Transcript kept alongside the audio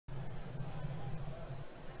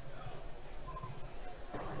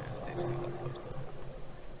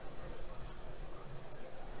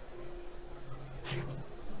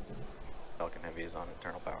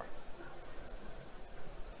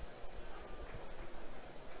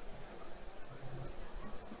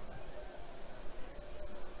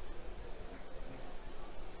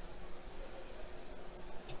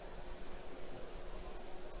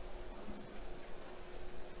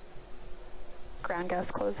Ground gas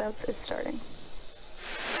closeouts is starting.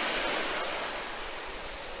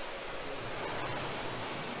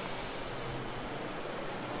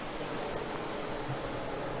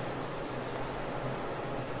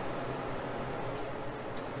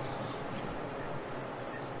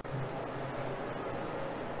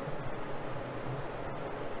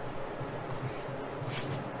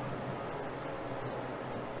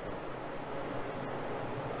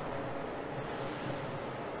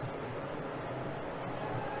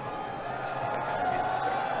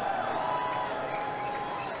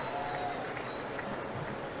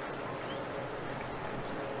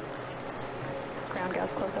 Ground gas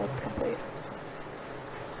closeouts complete.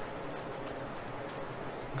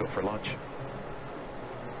 Go for launch.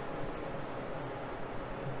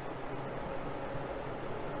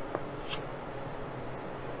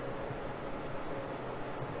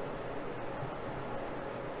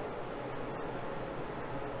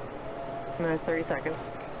 Minutes, 30 seconds.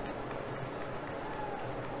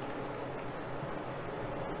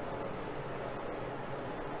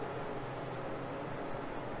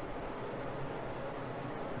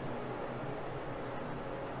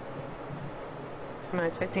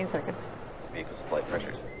 Minutes, 15 seconds. Vehicle's flight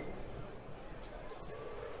pressures.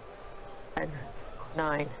 10,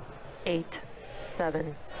 9, 8,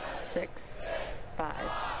 7, 6, 5,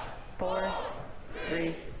 4,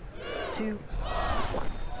 3, 2, 1,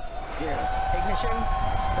 0. Ignition,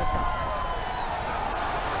 liftoff.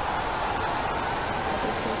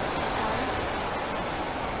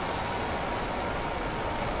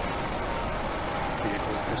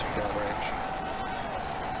 Vehicle's disregard range.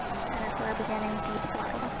 And we're beginning deep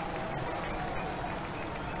throttle.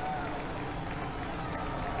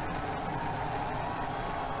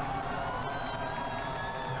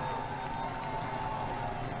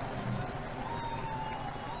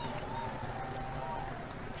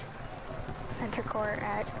 Center core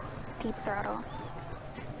at deep throttle.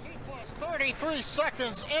 Plus 33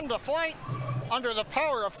 seconds into flight. Under the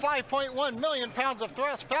power of 5.1 million pounds of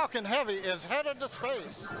thrust, Falcon Heavy is headed to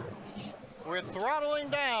space. We're throttling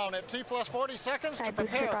down at T plus 40 seconds to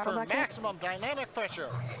prepare for maximum dynamic pressure.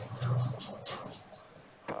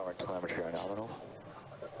 Power and telemetry are nominal.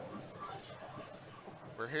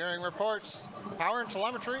 We're hearing reports. Power and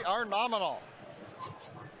telemetry are nominal.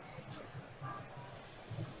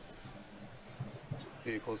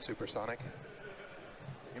 Vehicle is supersonic.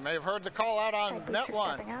 You may have heard the call out on net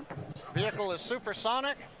one. Vehicle is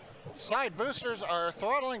supersonic. Side boosters are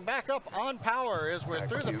throttling back up on power as we're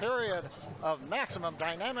through the period of maximum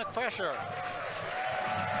dynamic pressure.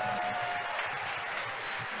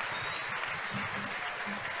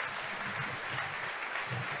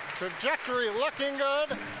 Trajectory looking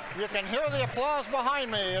good. You can hear the applause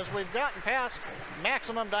behind me as we've gotten past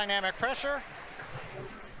maximum dynamic pressure.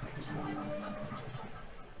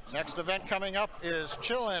 Next event coming up is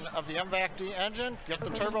chill-in of the MVAC-D engine. Get the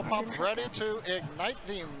turbo pump ready to ignite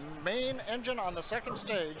the main engine on the second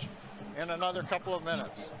stage in another couple of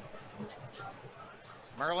minutes.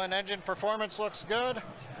 Merlin engine performance looks good.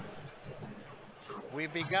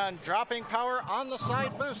 We've begun dropping power on the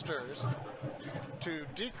side boosters to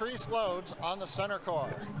decrease loads on the center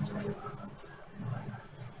core.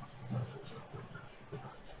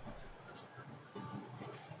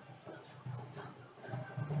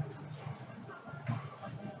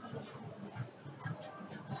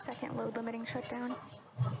 Second load limiting shutdown.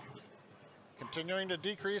 Continuing to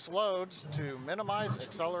decrease loads to minimize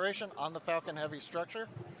acceleration on the Falcon Heavy structure.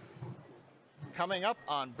 Coming up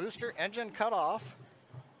on booster engine cutoff,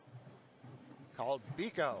 called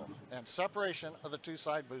BECO, and separation of the two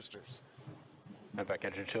side boosters. MVAC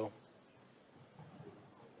engine chill.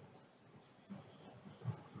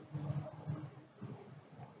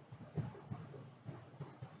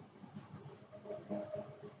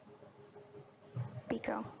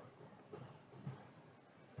 BECO.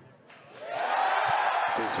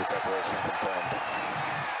 Booster separation confirmed.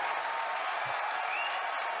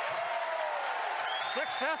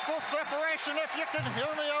 Successful separation, if you can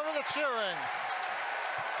hear me over the cheering.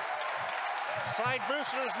 Side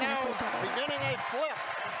boosters now beginning a flip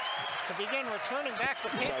to begin returning back to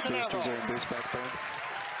Cape Canaveral.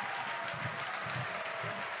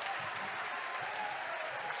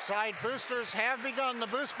 Side boosters have begun the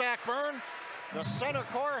boost back burn. The center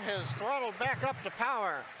core has throttled back up to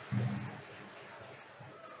power.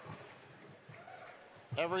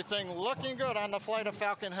 Everything looking good on the flight of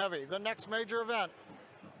Falcon Heavy. The next major event,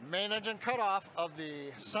 main engine cutoff of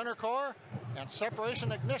the center core and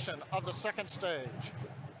separation ignition of the second stage.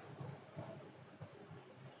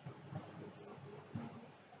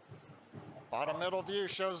 Bottom middle view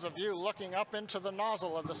shows the view looking up into the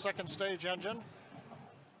nozzle of the second stage engine.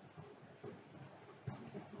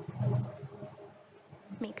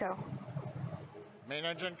 Miko. Main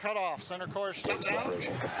engine cut off. Center core shut down.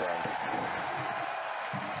 Separation confirmed.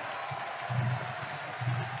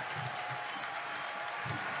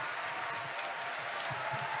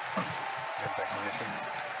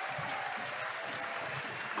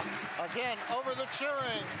 Again, over the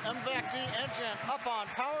cheering. MVAC-D engine up on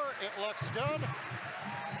power. It looks good.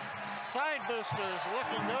 Side boosters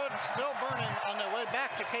looking good. Still burning on their way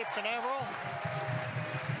back to Cape Canaveral.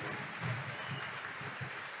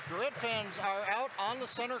 Grid fins are out on the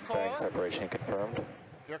center core. Fairing separation confirmed.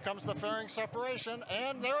 Here comes the fairing separation,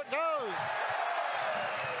 and there it goes.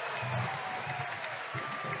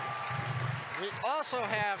 We also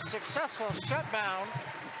have successful shutdown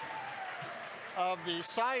of the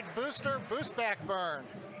side booster boost back burn.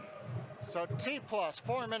 So T plus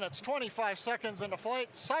 4 minutes, 25 seconds into flight.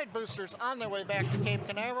 Side boosters on their way back to Cape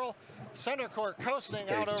Canaveral. Center core coasting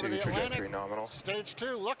out over the Atlantic. Nominal. Stage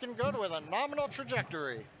 2 looking good with a nominal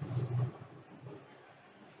trajectory.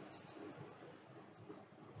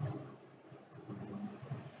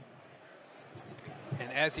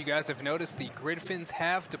 And as you guys have noticed, the grid fins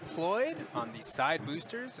have deployed on the side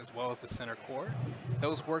boosters as well as the center core.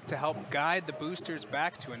 Those work to help guide the boosters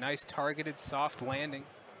back to a nice targeted soft landing.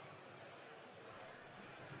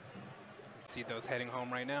 See those heading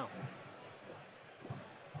home right now.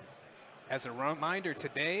 As a reminder,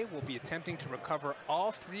 today we'll be attempting to recover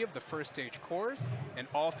all 3 of the first stage cores, and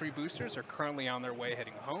all 3 boosters are currently on their way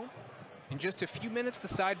heading home. In just a few minutes, the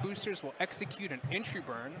side boosters will execute an entry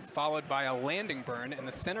burn, followed by a landing burn, and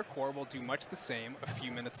the center core will do much the same a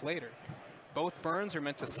few minutes later. Both burns are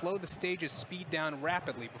meant to slow the stage's speed down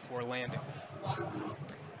rapidly before landing.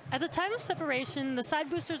 At the time of separation, the side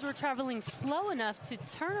boosters were traveling slow enough to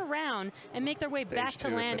turn around and make their way back to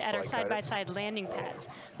land at our side-by-side landing pads.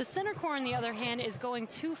 The center core, on the other hand, is going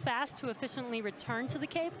too fast to efficiently return to the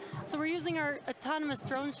Cape, so we're using our autonomous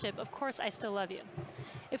drone ship, Of Course I Still Love You.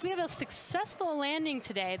 If we have a successful landing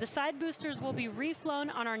today, the side boosters will be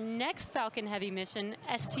reflown on our next Falcon Heavy mission,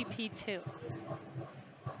 STP-2.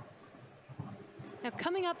 Now,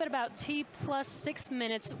 coming up at about T plus 6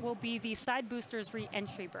 minutes will be the side boosters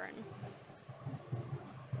re-entry burn.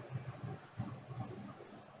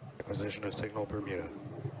 Acquisition of signal Bermuda.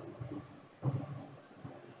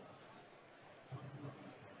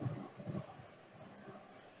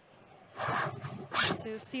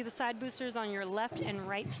 So see the side boosters on your left and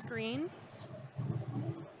right screen.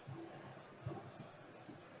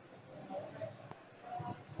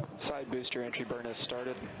 Side booster entry burn has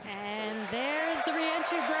started. And there's the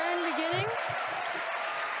re-entry burn beginning.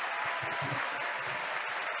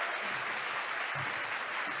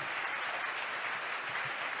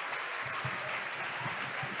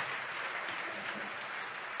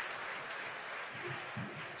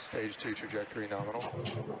 Stage 2 trajectory nominal.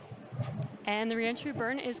 And the re-entry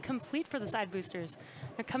burn is complete for the side boosters.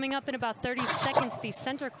 Now, coming up in about 30 seconds, the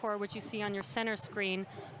center core, which you see on your center screen,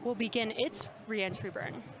 will begin its re-entry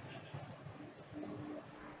burn.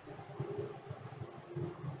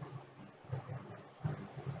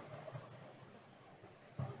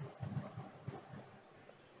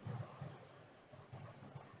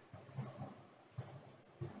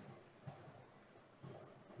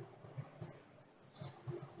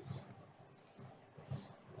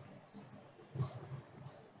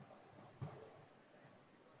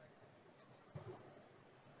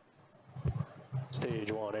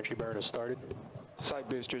 Stage 1 entry burn has started. Side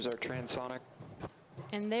boosters are transonic.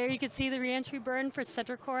 And there you can see the re-entry burn for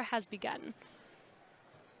center core has begun.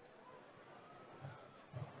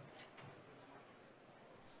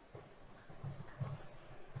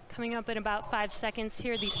 Coming up in about 5 seconds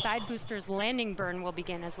here, the side boosters landing burn will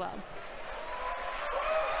begin as well.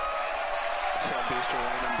 Side booster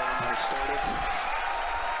landing burn has started.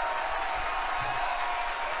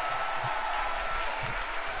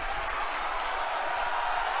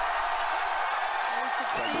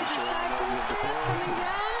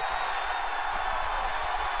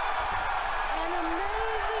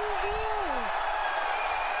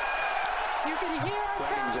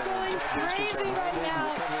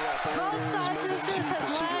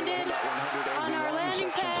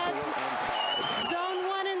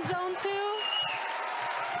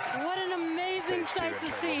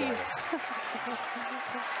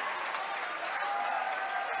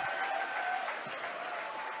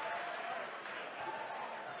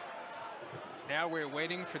 Now we're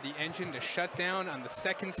waiting for the engine to shut down on the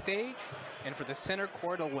second stage and for the center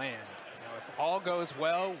core to land. Now, if all goes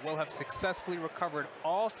well, we'll have successfully recovered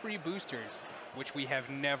all 3 boosters, which we have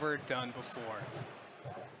never done before.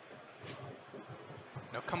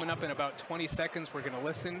 Now coming up in about 20 seconds, we're going to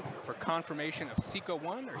listen for confirmation of SECO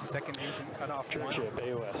 1 or second engine cutoff 1. Church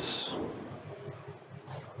AOS.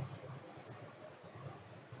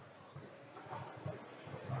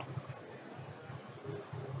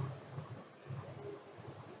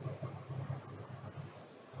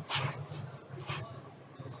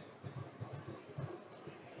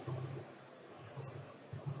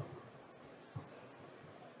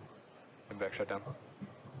 Back shutdown.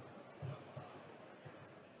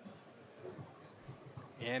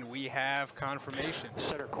 And we have confirmation.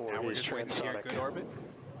 Center core Now we're is just waiting to hear transonic. good orbit.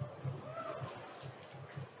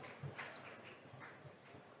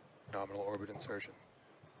 Nominal orbit insertion.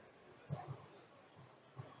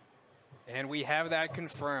 And we have that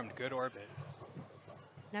confirmed. Good orbit.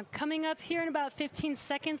 Now coming up here in about 15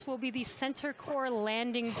 seconds will be the center core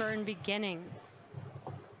landing burn beginning.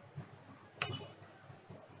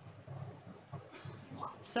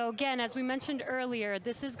 So again, as we mentioned earlier,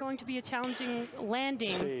 this is going to be a challenging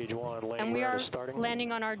landing. Stage 1, landing And we are starting.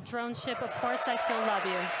 landing on our drone ship. Of course, I still love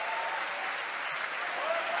you.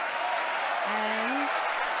 And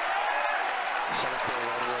Center core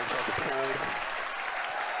landing legs are deployed.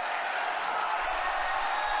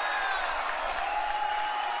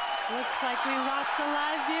 looks like we lost the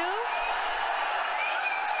live view.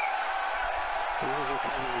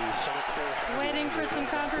 Waiting for some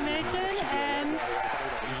confirmation, and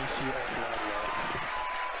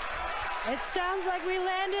it sounds like we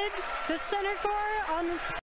landed the center core on